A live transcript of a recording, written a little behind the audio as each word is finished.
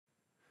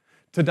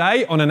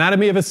Today on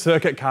Anatomy of a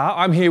Circuit Car,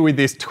 I'm here with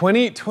this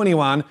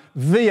 2021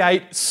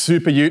 V8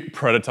 SuperUte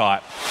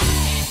prototype.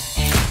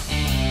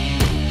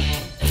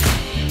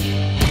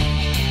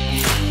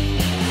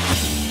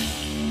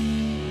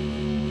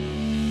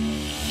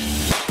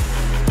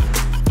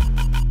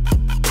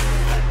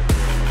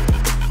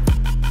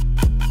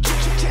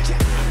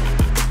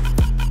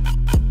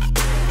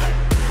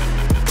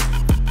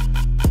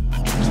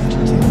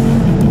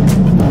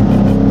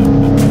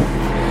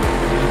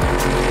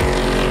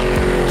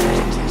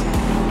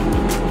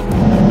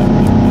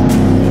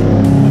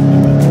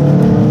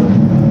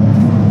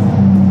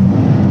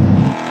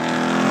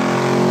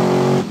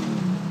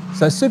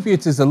 So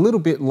Superutes is a little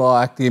bit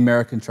like the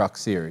American truck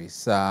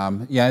series.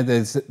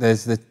 There's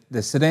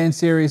the sedan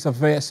series of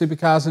V8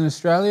 supercars in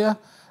Australia,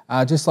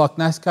 just like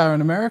NASCAR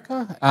in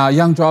America.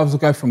 Young drivers will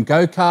go from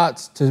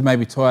go-karts to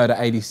maybe Toyota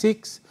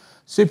 86.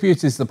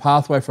 Superutes is the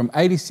pathway from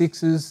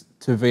 86s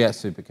to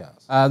V8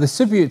 supercars. The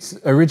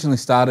Superutes originally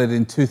started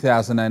in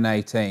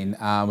 2018.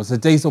 It was a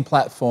diesel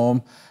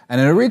platform, and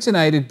it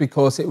originated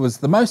because it was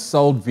the most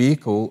sold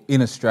vehicle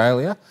in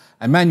Australia,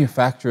 and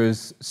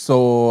manufacturers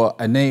saw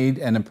a need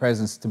and a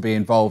presence to be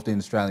involved in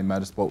Australian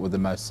motorsport with the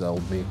most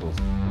sold vehicles.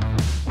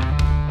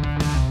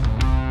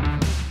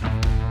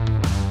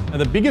 Now,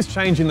 the biggest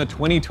change in the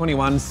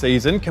 2021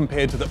 season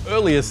compared to the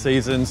earlier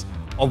seasons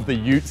of the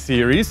Ute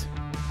series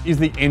is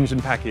the engine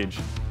package.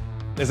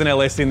 There's an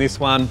LS in this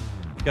one.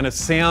 It's going to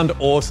sound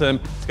awesome,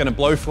 it's going to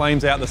blow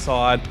flames out the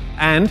side,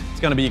 and it's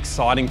going to be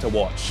exciting to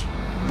watch.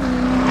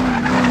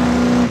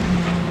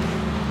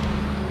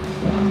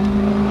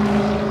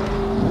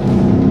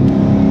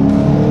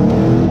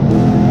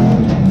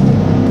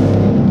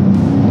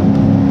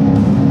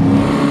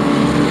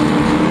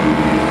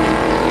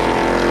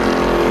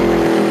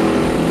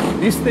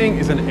 This thing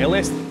is an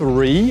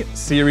LS3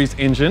 series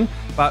engine,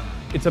 but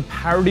it's a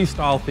parody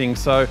style thing.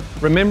 So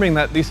remembering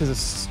that this is a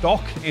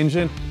stock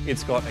engine,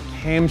 it's got a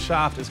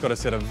camshaft, it's got a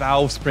set of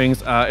valve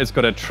springs, it's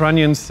got a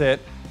trunnion set,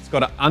 it's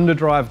got an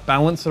underdrive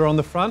balancer on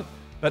the front.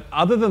 But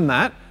other than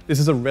that, this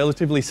is a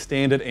relatively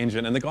standard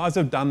engine, and the guys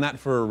have done that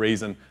for a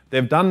reason.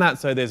 They've done that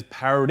so there's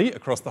parity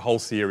across the whole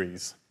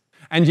series.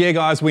 And yeah,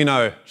 guys, we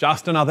know,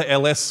 just another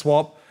LS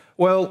swap.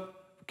 Well,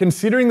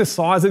 considering the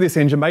size of this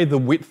engine bay, the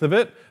width of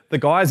it, the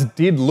guys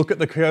did look at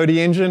the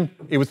Coyote engine.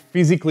 It was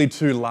physically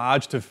too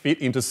large to fit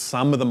into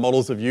some of the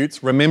models of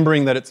Utes,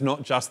 remembering that it's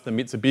not just the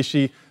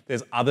Mitsubishi,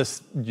 there's other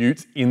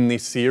Utes in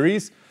this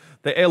series.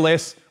 The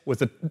LS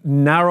was a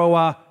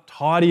narrower,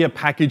 tidier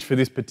package for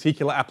this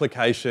particular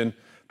application,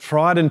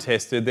 tried and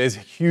tested. There's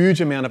a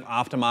huge amount of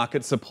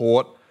aftermarket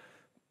support.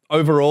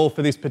 Overall,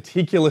 for this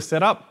particular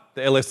setup,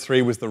 the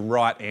LS3 was the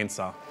right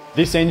answer.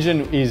 This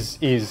engine is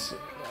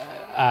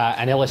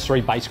an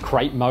LS3 based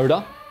crate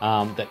motor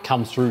that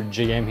comes through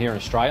GM here in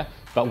Australia,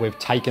 but we've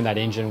taken that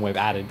engine, we've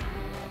added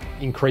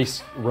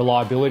increased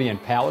reliability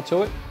and power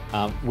to it.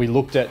 We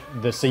looked at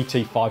the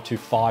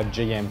CT525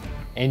 GM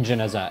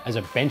engine as a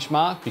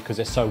benchmark because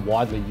they're so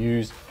widely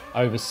used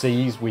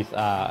overseas with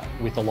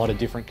a lot of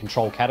different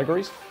control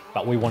categories,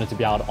 but we wanted to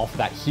be able to offer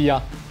that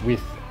here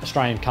with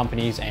Australian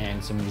companies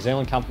and some New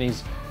Zealand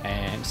companies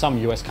and some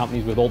US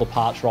companies with all the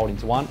parts rolled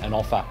into one, and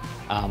offer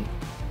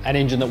an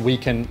engine that we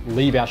can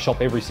leave our shop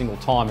every single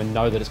time and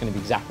know that it's going to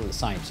be exactly the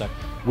same. So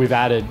we've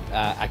added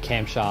a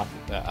camshaft,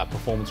 a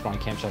performance grind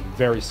camshaft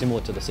very similar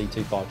to the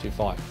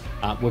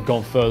CT525. We've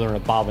gone further and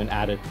above and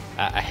added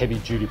a heavy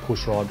duty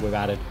push rod. We've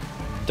added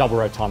double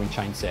row timing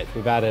chain set.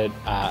 We've added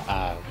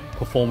a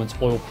performance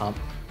oil pump.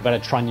 We've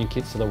added trunnion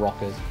kits to the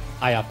rockers,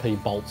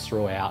 ARP bolts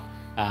throughout.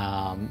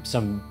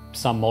 Some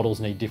models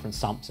need different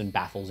sumps and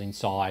baffles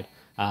inside.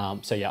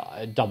 So yeah,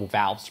 a double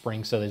valve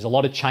spring. So there's a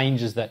lot of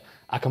changes that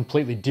are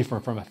completely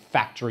different from a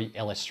factory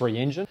LS3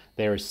 engine.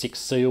 There are 6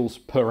 seals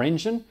per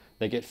engine.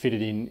 They get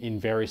fitted in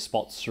various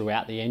spots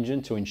throughout the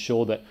engine to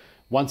ensure that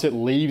once it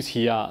leaves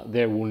here,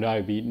 there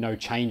will be no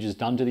changes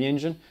done to the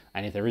engine.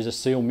 And if there is a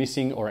seal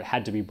missing or it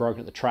had to be broken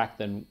at the track,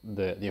 then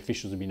the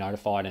officials will be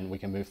notified and we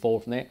can move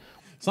forward from there.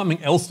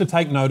 Something else to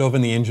take note of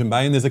in the engine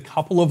bay, and there's a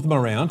couple of them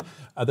around,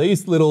 are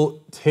these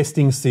little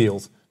testing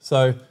seals.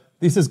 So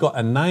this has got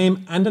a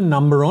name and a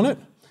number on it,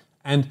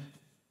 and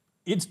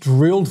it's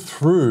drilled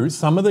through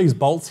some of these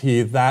bolts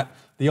here that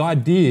the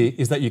idea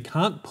is that you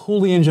can't pull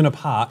the engine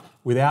apart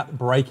without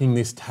breaking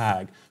this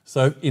tag.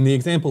 So in the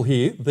example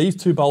here, these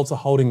 2 bolts are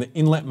holding the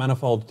inlet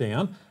manifold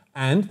down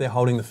and they're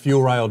holding the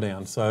fuel rail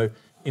down. So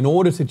in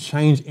order to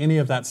change any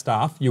of that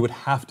stuff, you would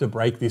have to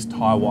break this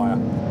tie wire.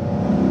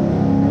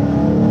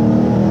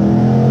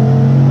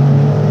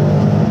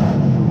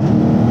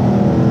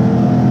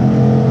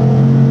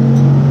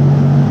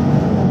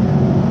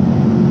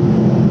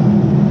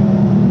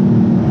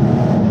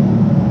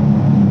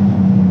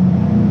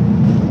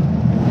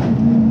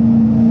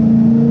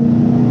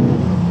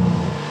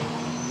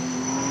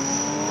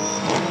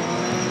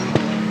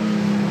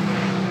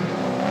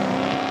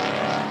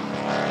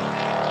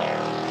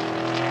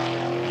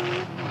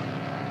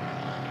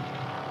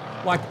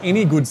 Like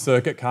any good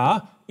circuit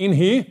car, in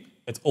here,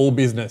 it's all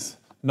business.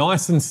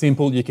 Nice and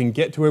simple, you can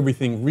get to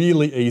everything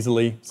really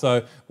easily.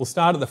 So we'll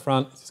start at the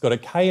front. It's got a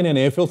K&N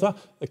air filter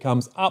that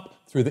comes up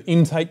through the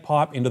intake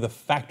pipe into the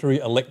factory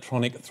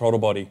electronic throttle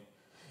body.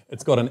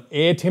 It's got an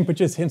air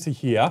temperature sensor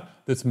here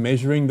that's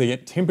measuring the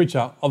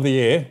temperature of the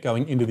air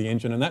going into the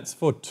engine, and that's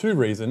for two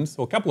reasons,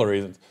 or a couple of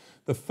reasons.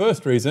 The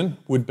first reason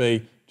would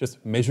be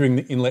just measuring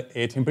the inlet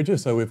air temperature,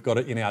 so we've got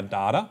it in our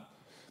data.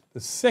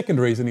 The second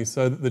reason is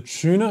so that the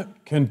tuner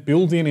can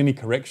build in any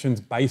corrections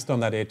based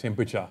on that air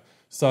temperature.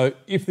 So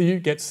if the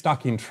ute gets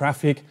stuck in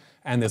traffic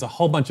and there's a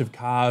whole bunch of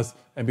cars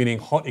emitting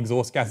hot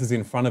exhaust gases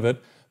in front of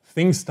it,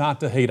 things start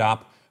to heat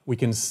up. We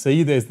can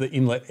see there's the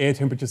inlet air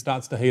temperature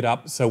starts to heat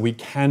up, so we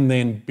can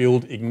then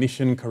build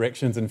ignition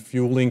corrections and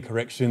fueling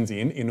corrections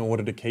in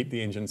order to keep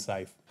the engine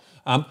safe.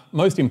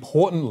 Most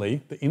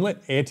importantly, the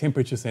inlet air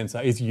temperature sensor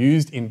is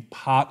used in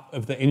part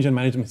of the engine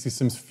management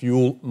system's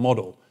fuel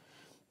model.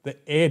 The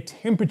air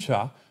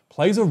temperature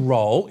plays a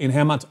role in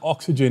how much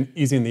oxygen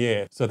is in the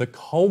air. So the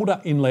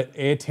colder inlet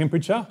air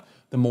temperature,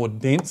 the more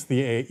dense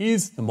the air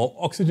is, the more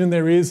oxygen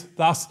there is,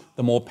 thus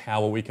the more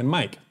power we can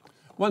make.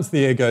 Once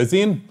the air goes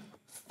in,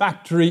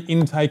 factory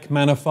intake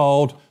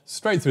manifold,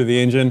 straight through the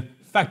engine,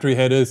 factory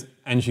headers,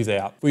 and she's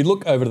out. If we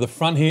look over to the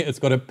front here, it's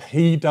got a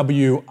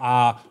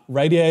PWR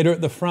radiator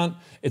at the front.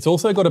 It's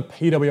also got a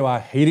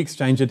PWR heat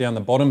exchanger down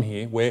the bottom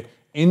here where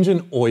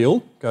engine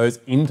oil goes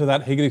into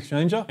that heat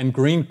exchanger and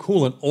green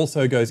coolant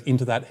also goes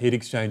into that heat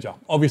exchanger.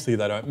 Obviously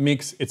they don't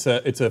mix, it's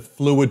a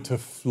fluid to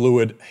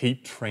fluid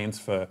heat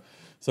transfer.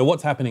 So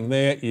what's happening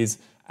there is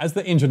as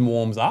the engine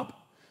warms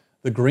up,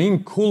 the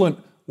green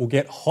coolant will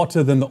get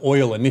hotter than the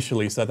oil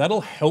initially. So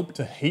that'll help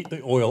to heat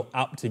the oil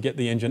up to get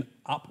the engine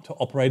up to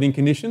operating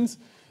conditions.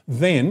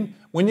 Then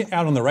when you're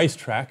out on the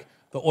racetrack,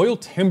 the oil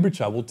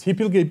temperature will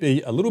typically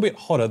be a little bit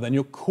hotter than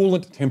your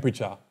coolant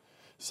temperature.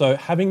 So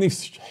having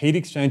this heat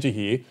exchanger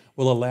here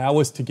will allow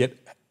us to get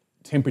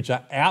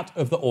temperature out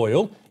of the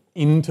oil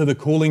into the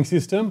cooling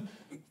system,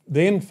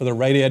 then for the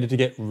radiator to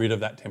get rid of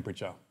that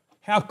temperature.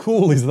 How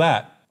cool is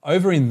that?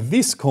 Over in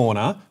this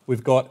corner,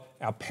 we've got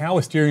our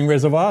power steering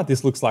reservoir.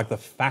 This looks like the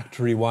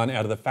factory one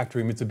out of the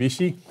factory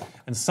Mitsubishi.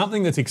 And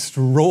something that's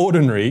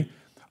extraordinary,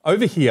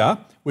 over here,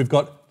 we've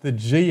got the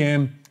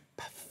GM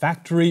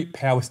factory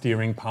power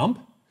steering pump.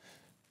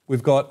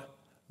 We've got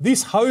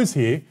this hose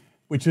here,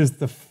 which is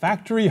the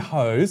factory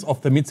hose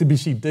off the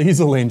Mitsubishi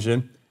diesel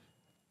engine.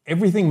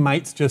 Everything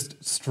mates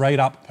just straight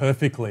up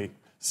perfectly.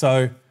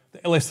 So the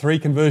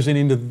LS3 conversion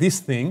into this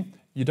thing,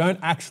 you don't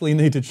actually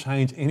need to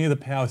change any of the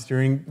power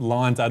steering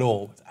lines at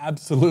all. It's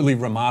absolutely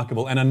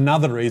remarkable, and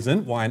another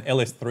reason why an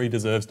LS3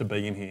 deserves to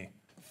be in here.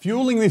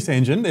 Fueling this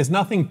engine, there's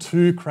nothing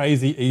too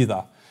crazy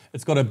either.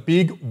 It's got a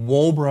big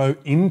Walbro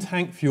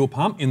in-tank fuel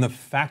pump in the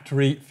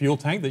factory fuel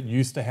tank that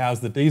used to house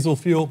the diesel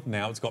fuel.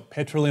 Now it's got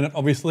petrol in it,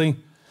 obviously.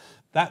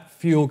 That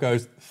fuel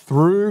goes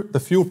through the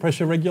fuel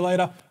pressure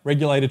regulator,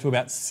 regulated to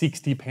about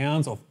 60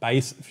 pounds of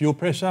base fuel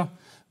pressure,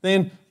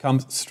 then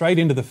comes straight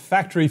into the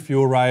factory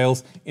fuel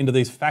rails, into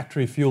these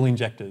factory fuel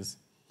injectors.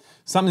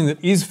 Something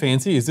that is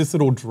fancy is this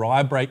little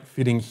dry brake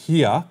fitting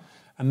here,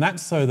 and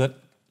that's so that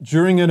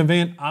during an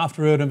event,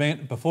 after an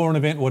event, before an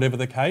event, whatever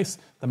the case,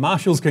 the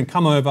marshals can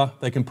come over,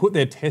 they can put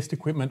their test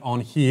equipment on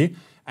here,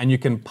 and you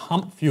can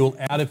pump fuel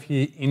out of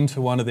here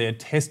into one of their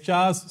test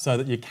jars so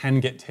that you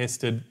can get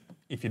tested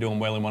if you're doing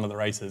well in one of the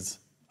races.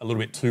 A little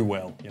bit too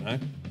well, you know?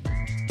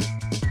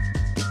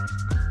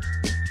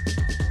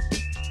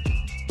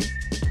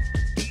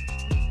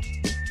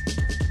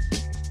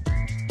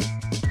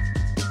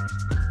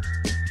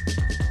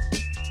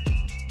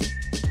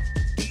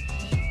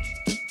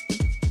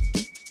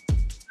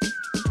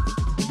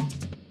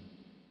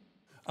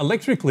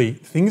 Electrically,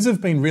 things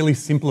have been really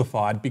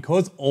simplified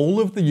because all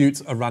of the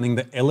utes are running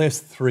the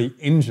LS3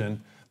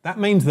 engine. That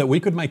means that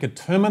we could make a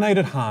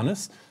terminated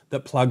harness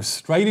that plugs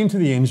straight into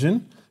the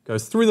engine,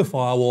 goes through the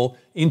firewall,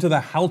 into the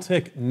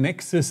Haltech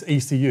Nexus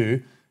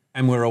ECU,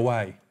 and we're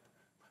away.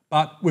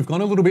 But we've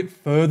gone a little bit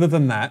further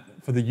than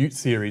that for the Ute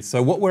series.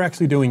 So what we're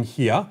actually doing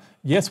here,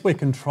 yes, we're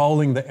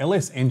controlling the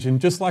LS engine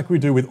just like we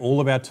do with all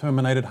of our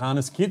terminated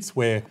harness kits,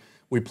 where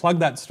we plug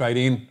that straight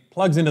in,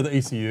 plugs into the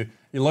ECU,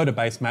 you load a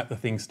base map, the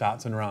thing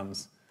starts and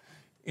runs.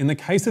 In the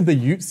case of the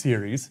Ute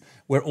series,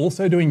 we're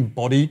also doing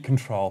body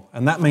control,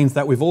 and that means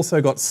that we've also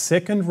got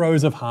second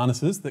rows of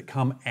harnesses that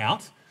come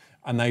out,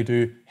 and they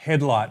do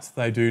headlights,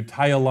 they do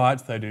tail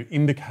lights, they do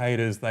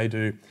indicators, they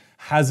do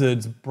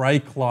hazards,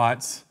 brake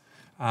lights,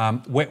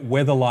 wet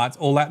weather lights,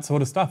 all that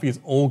sort of stuff is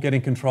all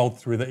getting controlled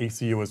through the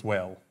ECU as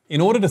well.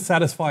 In order to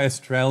satisfy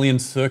Australian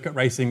circuit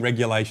racing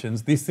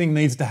regulations, this thing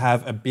needs to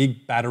have a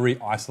big battery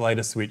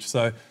isolator switch.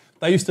 So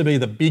they used to be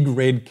the big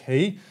red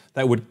key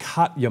that would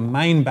cut your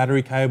main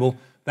battery cable.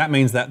 That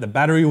means that the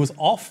battery was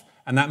off,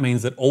 and that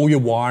means that all your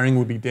wiring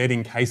would be dead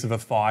in case of a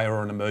fire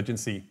or an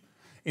emergency.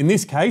 In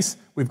this case,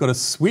 we've got a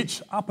switch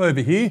up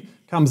over here,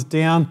 comes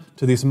down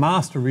to this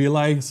master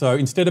relay. So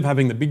instead of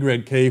having the big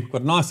red key, we've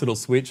got a nice little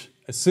switch.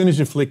 As soon as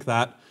you flick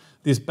that,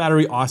 this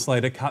battery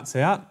isolator cuts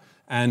out,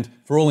 and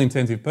for all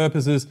intensive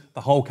purposes,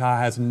 the whole car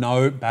has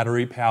no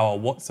battery power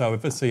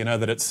whatsoever, so you know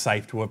that it's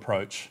safe to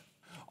approach.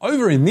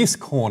 Over in this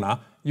corner,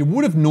 you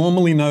would have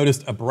normally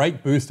noticed a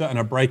brake booster and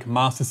a brake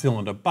master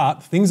cylinder,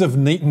 but things have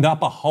neatened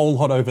up a whole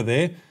lot over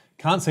there.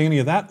 Can't see any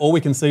of that. All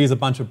we can see is a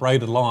bunch of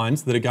braided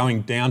lines that are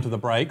going down to the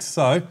brakes.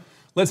 So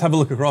let's have a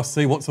look across,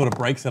 see what sort of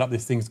brake setup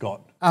this thing's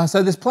got.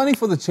 So there's plenty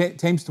for the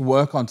teams to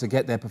work on to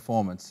get their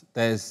performance.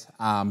 There's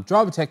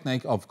driver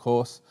technique, of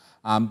course.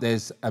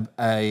 There's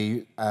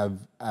a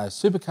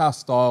supercar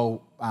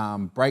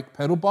style brake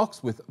pedal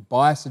box with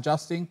bias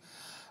adjusting.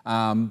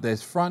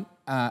 There's front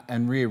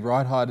and rear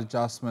ride height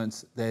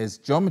adjustments. There's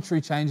geometry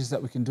changes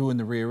that we can do in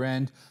the rear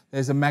end.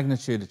 There's a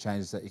magnitude of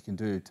changes that you can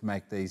do to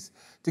make these,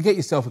 to get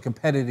yourself a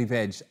competitive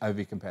edge over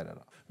your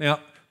competitor. Now,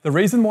 the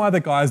reason why the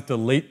guys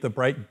delete the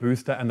brake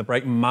booster and the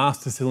brake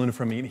master cylinder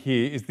from in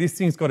here is this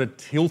thing's got a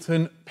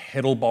Tilton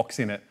pedal box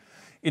in it.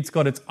 It's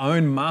got its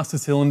own master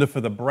cylinder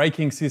for the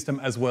braking system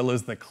as well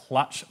as the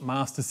clutch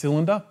master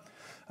cylinder.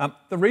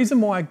 The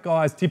reason why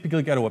guys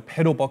typically go to a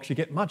pedal box, you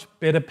get much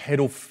better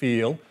pedal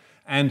feel,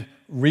 and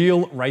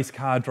real race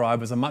car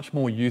drivers are much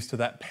more used to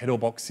that pedal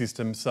box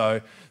system,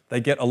 so they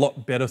get a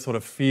lot better sort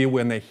of feel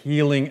when they're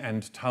heeling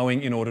and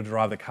towing in order to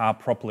drive the car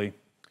properly.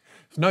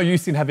 There's no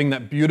use in having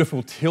that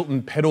beautiful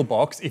Tilton pedal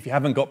box if you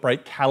haven't got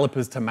brake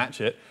calipers to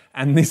match it,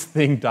 and this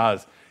thing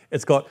does.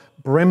 It's got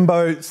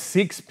Brembo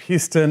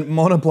 6-piston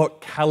monoblock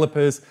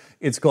calipers.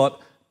 It's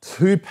got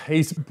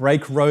 2-piece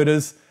brake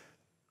rotors.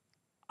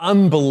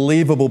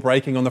 Unbelievable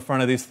braking on the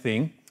front of this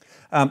thing.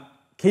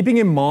 Keeping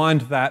in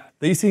mind that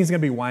these things are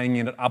going to be weighing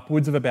in at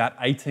upwards of about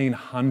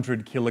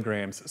 1,800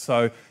 kilograms.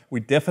 So we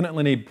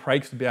definitely need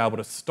brakes to be able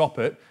to stop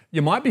it.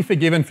 You might be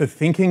forgiven for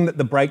thinking that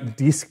the brake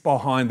disc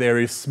behind there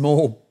is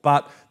small,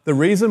 but the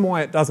reason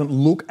why it doesn't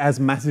look as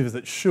massive as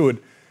it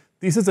should,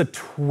 this is a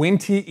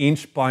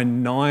 20-inch by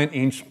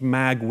 9-inch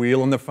mag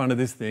wheel on the front of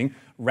this thing,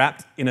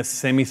 wrapped in a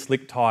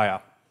semi-slick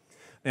tyre.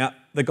 Now,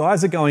 the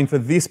guys are going for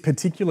this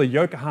particular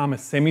Yokohama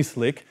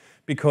semi-slick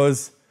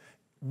because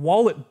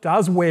while it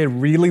does wear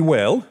really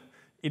well,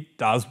 it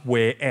does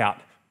wear out.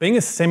 Being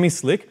a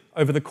semi-slick,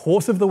 over the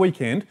course of the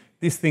weekend,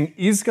 this thing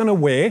is going to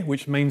wear,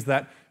 which means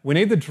that we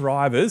need the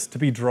drivers to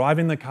be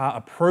driving the car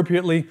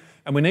appropriately,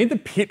 and we need the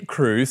pit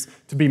crews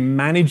to be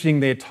managing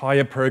their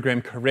tyre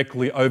program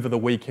correctly over the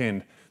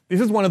weekend. This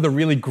is one of the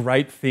really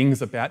great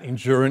things about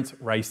endurance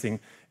racing,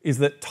 is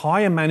that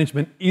tyre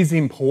management is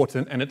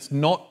important, and it's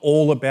not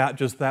all about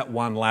just that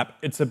one lap.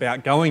 It's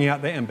about going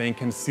out there and being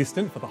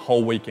consistent for the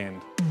whole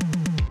weekend.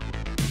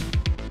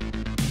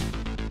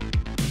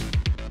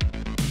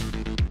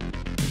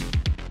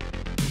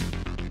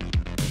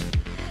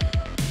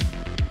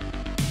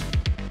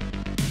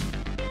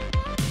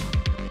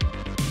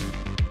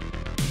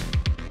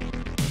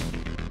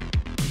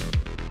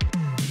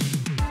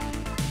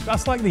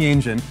 Just like the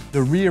engine,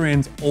 the rear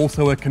end's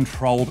also a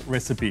controlled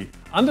recipe.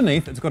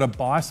 Underneath, it's got a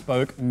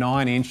bi-spoke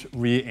 9-inch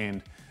rear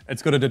end.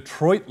 It's got a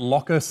Detroit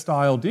locker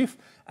style diff,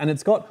 and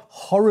it's got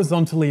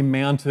horizontally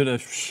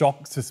mounted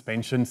shock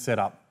suspension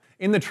setup.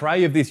 In the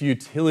tray of this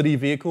utility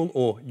vehicle,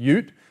 or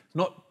ute, it's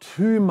not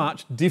too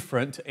much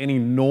different to any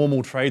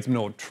normal tradesman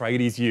or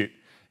tradies ute,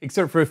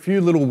 except for a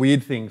few little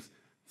weird things.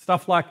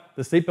 Stuff like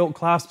the seatbelt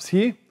clasps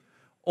here,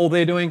 all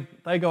they're doing,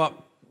 they go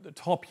up the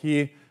top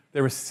here.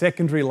 They're a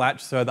secondary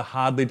latch, so the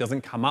hard lid doesn't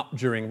come up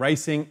during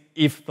racing.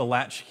 If the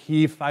latch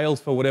here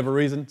fails for whatever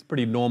reason, it's a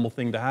pretty normal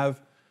thing to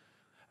have.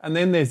 And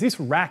then there's this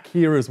rack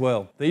here as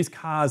well. These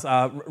cars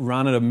are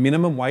run at a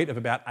minimum weight of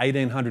about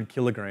 1,800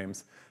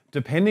 kilograms.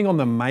 Depending on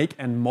the make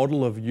and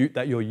model of ute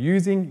that you're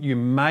using, you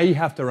may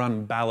have to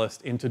run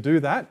ballast. And to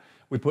do that,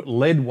 we put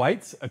lead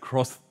weights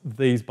across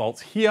these bolts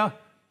here,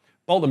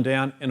 bolt them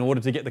down in order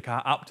to get the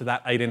car up to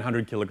that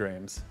 1,800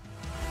 kilograms.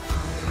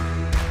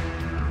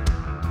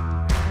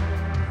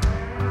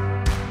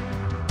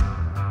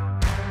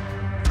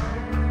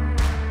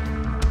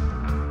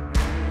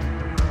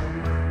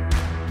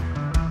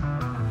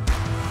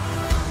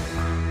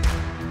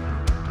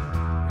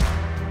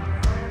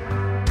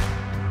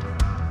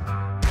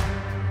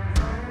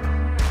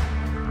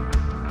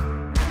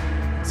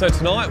 So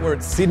tonight we're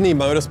at Sydney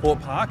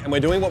Motorsport Park and we're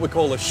doing what we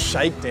call a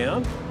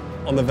shakedown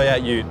on the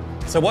V8 Ute.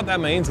 So what that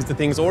means is the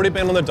thing's already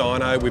been on the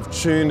dyno, we've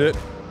tuned it,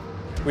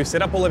 we've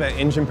set up all of our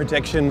engine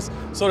protections,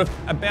 sort of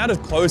about as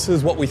close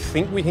as what we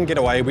think we can get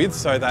away with,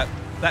 so that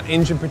that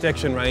engine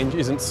protection range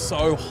isn't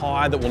so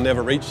high that we'll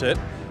never reach it,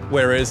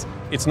 whereas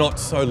it's not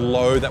so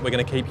low that we're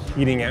going to keep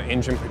hitting our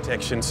engine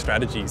protection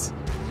strategies.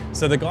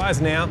 So the guys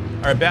now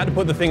are about to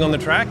put the thing on the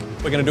track.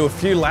 We're going to do a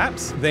few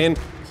laps, then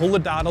pull the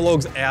data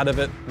logs out of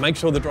it, make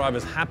sure the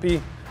driver's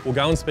happy. We'll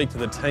go and speak to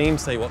the team,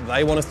 see what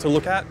they want us to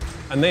look at,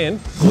 and then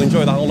we'll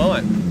enjoy the whole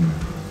night.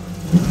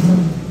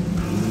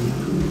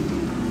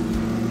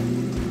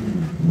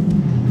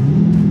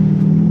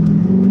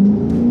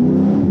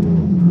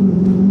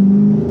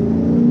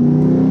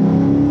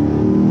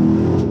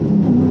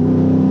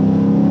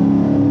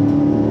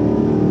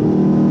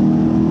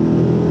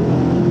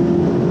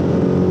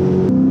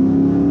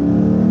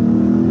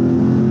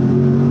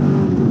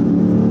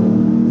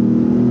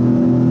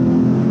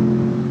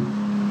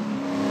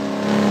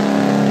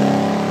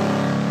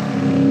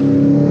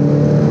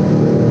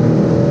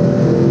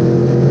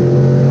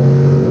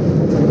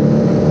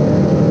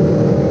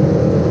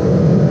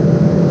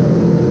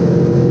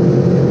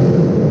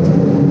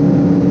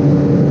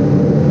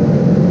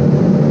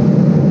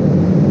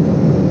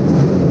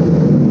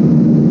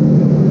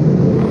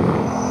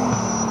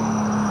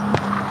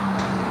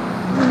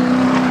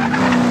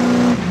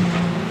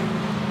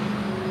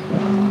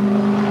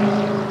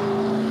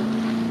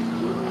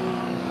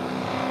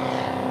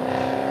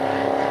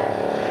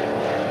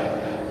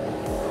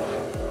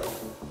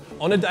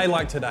 On a day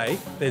like today,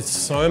 there's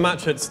so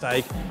much at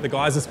stake. The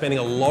guys are spending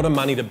a lot of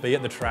money to be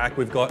at the track.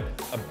 We've got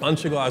a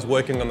bunch of guys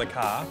working on the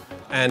car,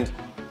 and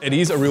it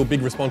is a real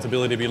big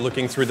responsibility to be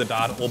looking through the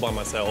data all by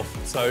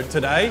myself. So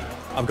today,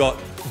 I've got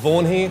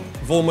Vaughan here.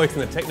 Vaughan works in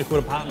the technical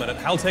department at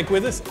Haltech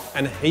with us,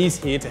 and he's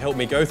here to help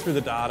me go through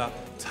the data,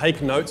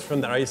 take notes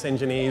from the race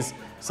engineers,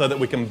 so that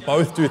we can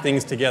both do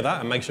things together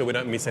and make sure we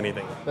don't miss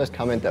anything. First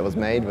comment that was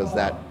made was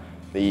that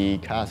the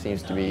car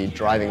seems to be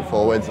driving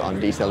forwards on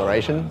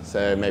deceleration,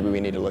 so maybe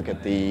we need to look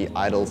at the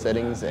idle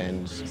settings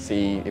and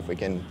see if we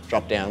can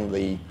drop down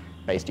the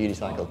base duty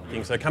cycle.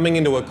 So coming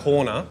into a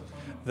corner,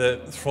 the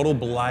throttle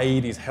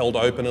blade is held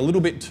open a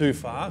little bit too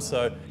far.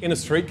 So in a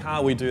street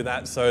car, we do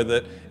that so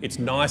that it's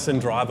nice and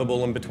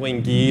drivable, and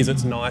between gears,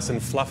 it's nice and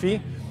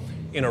fluffy.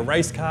 In a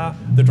race car,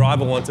 the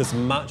driver wants as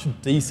much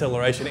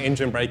deceleration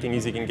engine braking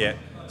as he can get.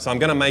 So I'm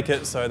going to make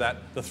it so that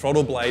the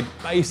throttle blade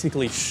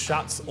basically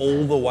shuts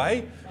all the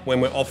way when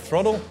we're off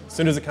throttle. As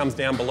soon as it comes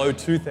down below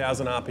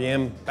 2,000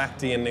 RPM, back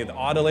to in the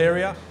idle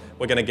area,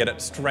 we're going to get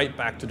it straight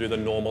back to do the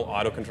normal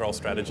idle control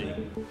strategy.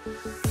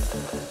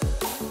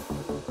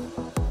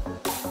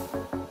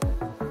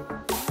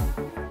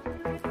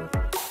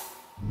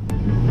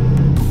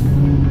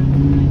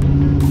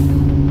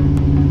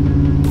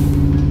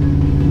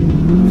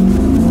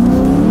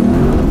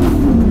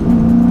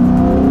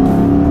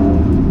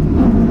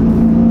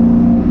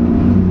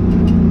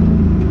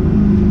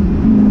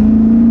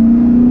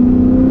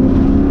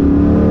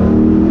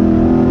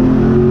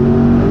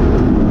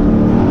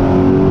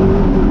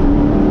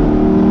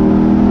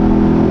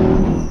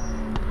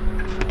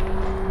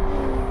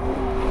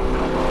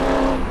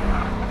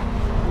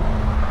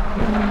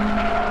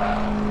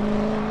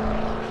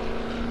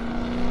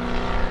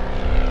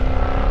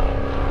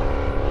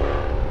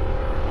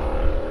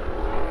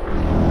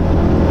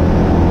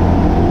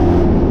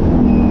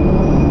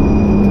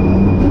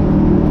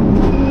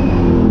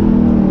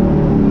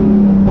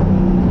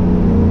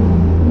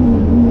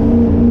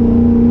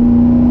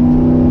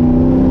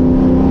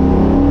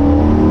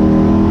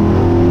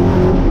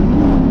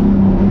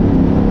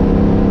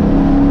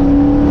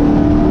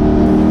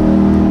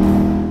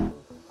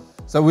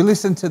 So we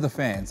listened to the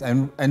fans,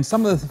 and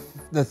some of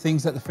the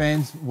things that the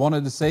fans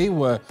wanted to see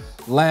were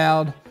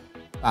loud,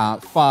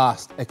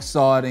 fast,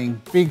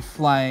 exciting, big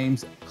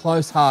flames,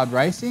 close, hard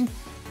racing.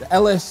 The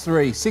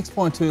LS3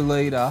 6.2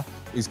 litre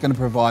is going to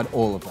provide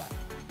all of that.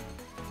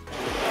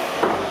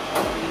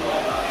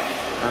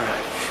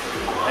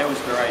 That was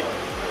great,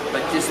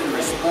 but just the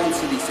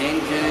response of this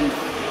engine,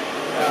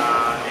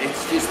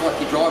 it's just like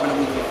you're driving it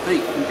with your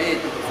feet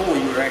compared to before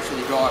you were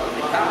actually driving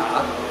the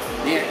car.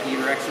 Now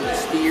you're actually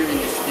steering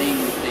the steam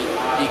with the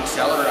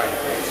accelerator.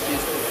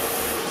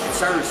 It's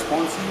so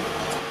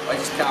responsive. I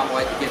just can't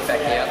wait to get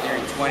back out there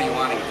in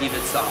 21 and give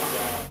it some.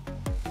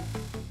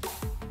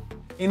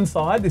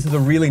 Inside, this is a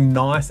really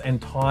nice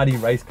and tidy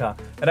race car.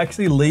 It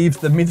actually leaves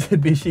the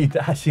Mitsubishi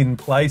dash in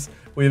place.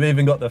 We've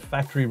even got the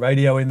factory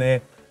radio in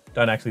there.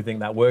 Don't actually think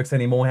that works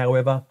anymore,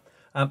 however.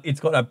 It's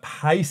got a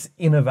Pace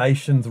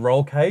Innovations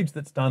roll cage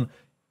that's done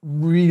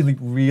really,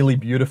 really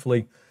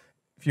beautifully.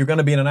 If you're going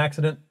to be in an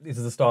accident, this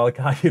is the style of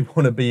car you'd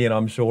want to be in,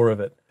 I'm sure of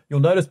it.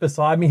 You'll notice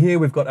beside me here,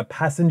 we've got a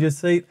passenger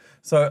seat.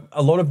 So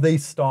a lot of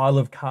these style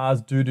of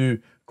cars do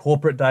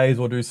corporate days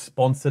or do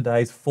sponsor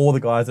days for the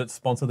guys that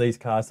sponsor these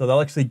cars. So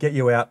they'll actually get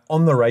you out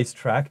on the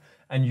racetrack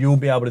and you'll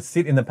be able to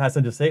sit in the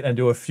passenger seat and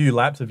do a few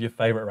laps of your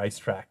favorite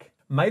racetrack.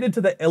 Mated to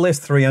the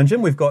LS3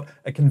 engine, we've got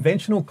a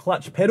conventional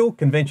clutch pedal,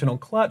 conventional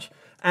clutch,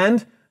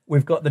 and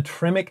we've got the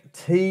Tremec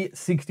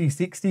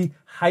T6060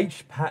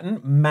 H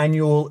pattern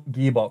manual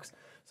gearbox.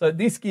 So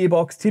this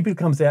gearbox typically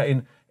comes out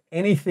in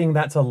anything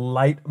that's a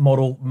late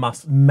model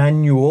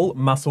manual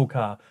muscle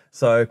car.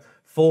 So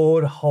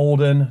Ford,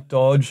 Holden,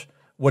 Dodge,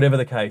 whatever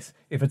the case.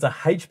 If it's a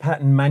H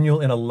pattern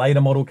manual in a later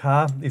model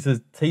car, this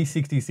is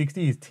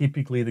T6060 is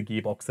typically the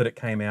gearbox that it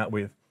came out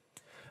with.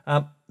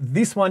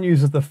 This one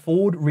uses the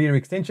Ford rear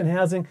extension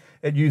housing,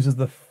 it uses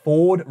the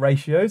Ford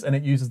ratios, and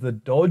it uses the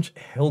Dodge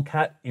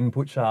Hellcat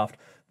input shaft.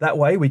 That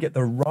way we get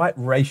the right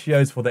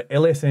ratios for the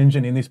LS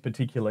engine in this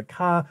particular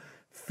car.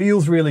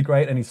 Feels really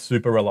great and is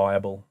super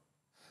reliable.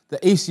 The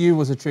ECU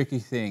was a tricky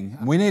thing.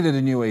 We needed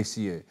a new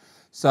ECU.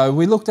 So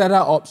we looked at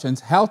our options.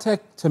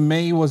 Haltech, to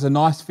me, was a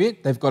nice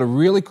fit. They've got a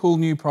really cool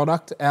new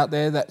product out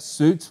there that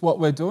suits what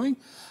we're doing.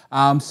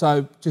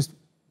 So just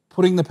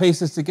putting the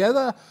pieces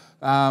together,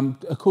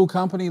 a cool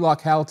company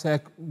like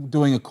Haltech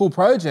doing a cool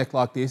project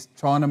like this,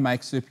 trying to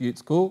make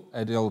Superutes cool,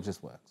 it all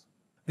just works.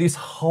 This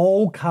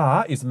whole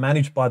car is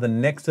managed by the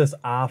Nexus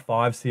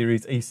R5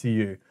 series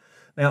ECU.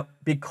 Now,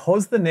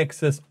 because the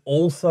Nexus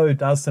also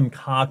does some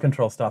car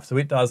control stuff, so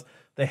it does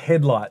the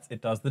headlights,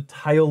 it does the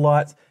tail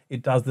lights,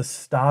 it does the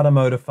starter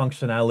motor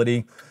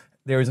functionality.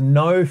 There is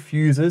no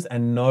fuses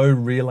and no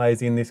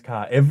relays in this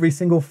car. Every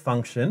single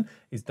function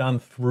is done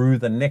through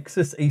the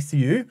Nexus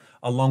ECU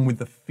along with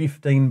the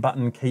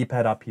 15-button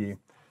keypad up here.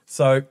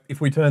 So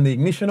if we turn the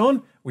ignition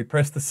on, we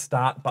press the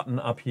start button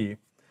up here.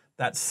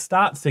 That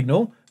start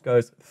signal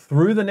goes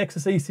through the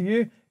Nexus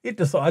ECU, It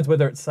decides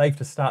whether it's safe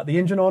to start the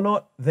engine or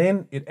not.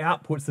 Then it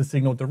outputs the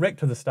signal direct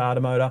to the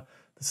starter motor.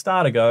 The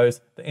starter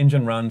goes, the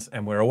engine runs,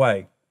 and we're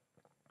away.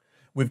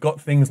 We've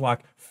got things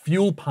like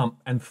fuel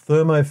pump and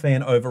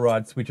thermofan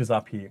override switches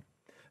up here.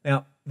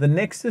 Now, the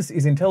Nexus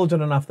is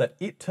intelligent enough that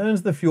it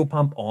turns the fuel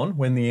pump on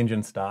when the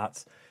engine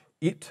starts.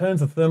 It turns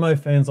the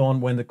thermofans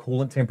on when the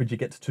coolant temperature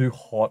gets too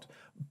hot,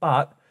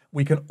 but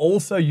we can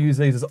also use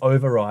these as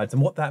overrides.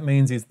 And what that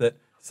means is that,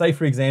 say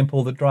for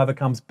example, the driver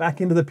comes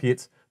back into the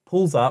pits,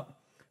 pulls up,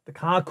 the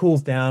car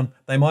cools down,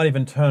 they might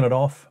even turn it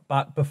off,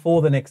 but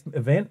before the next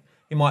event,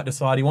 he might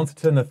decide he wants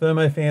to turn the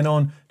thermofan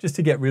on just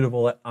to get rid of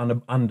all that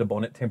under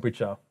bonnet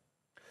temperature.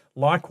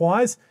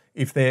 Likewise,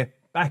 if they're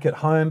back at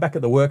home, back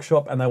at the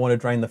workshop, and they want to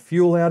drain the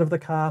fuel out of the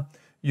car,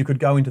 you could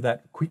go into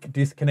that quick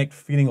disconnect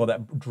fitting or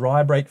that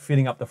dry brake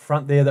fitting up the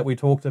front there that we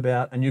talked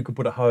about, and you could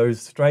put a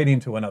hose straight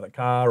into another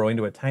car or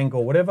into a tank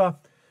or whatever.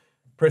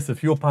 Press the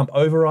fuel pump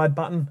override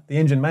button, the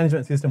engine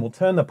management system will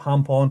turn the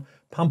pump on,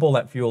 pump all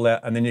that fuel out,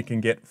 and then you can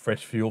get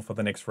fresh fuel for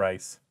the next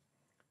race.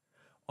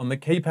 On the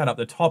keypad up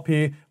the top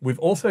here, we've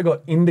also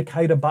got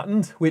indicator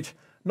buttons, which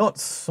not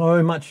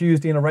so much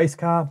used in a race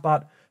car,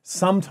 but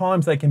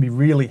sometimes they can be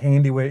really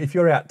handy where if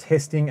you're out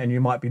testing and you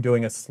might be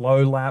doing a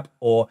slow lap,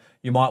 or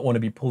you might want to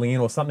be pulling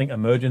in, or something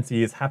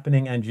emergency is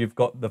happening and you've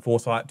got the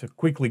foresight to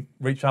quickly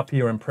reach up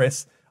here and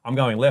press, I'm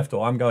going left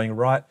or I'm going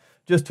right,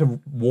 just to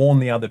warn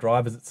the other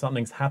drivers that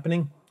something's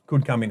happening,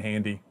 could come in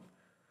handy.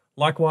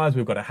 Likewise,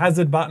 we've got a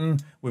hazard button,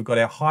 we've got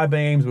our high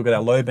beams, we've got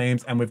our low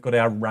beams, and we've got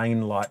our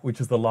rain light,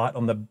 which is the light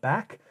on the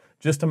back,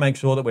 just to make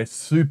sure that we're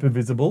super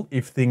visible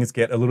if things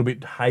get a little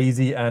bit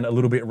hazy and a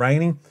little bit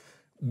raining.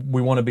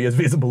 We want to be as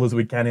visible as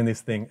we can in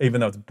this thing.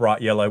 Even though it's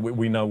bright yellow,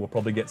 we know we'll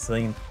probably get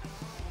seen.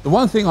 The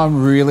one thing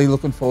I'm really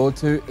looking forward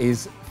to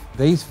is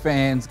these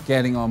fans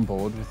getting on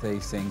board with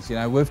these things. You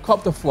know, we've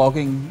copped a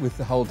flogging with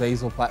the whole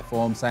diesel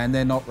platform saying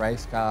they're not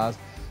race cars,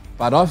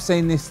 but I've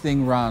seen this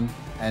thing run,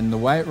 and the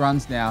way it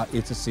runs now,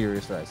 it's a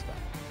serious race car.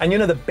 And you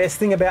know the best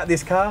thing about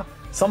this car?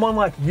 Someone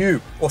like you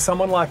or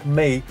someone like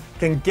me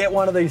can get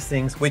one of these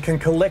things, we can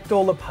collect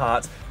all the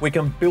parts, we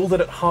can build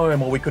it at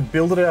home, or we could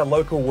build it at our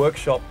local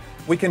workshop,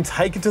 we can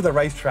take it to the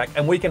racetrack,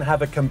 and we can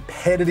have a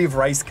competitive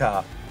race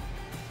car.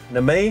 And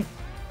to me,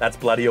 that's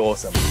bloody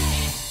awesome.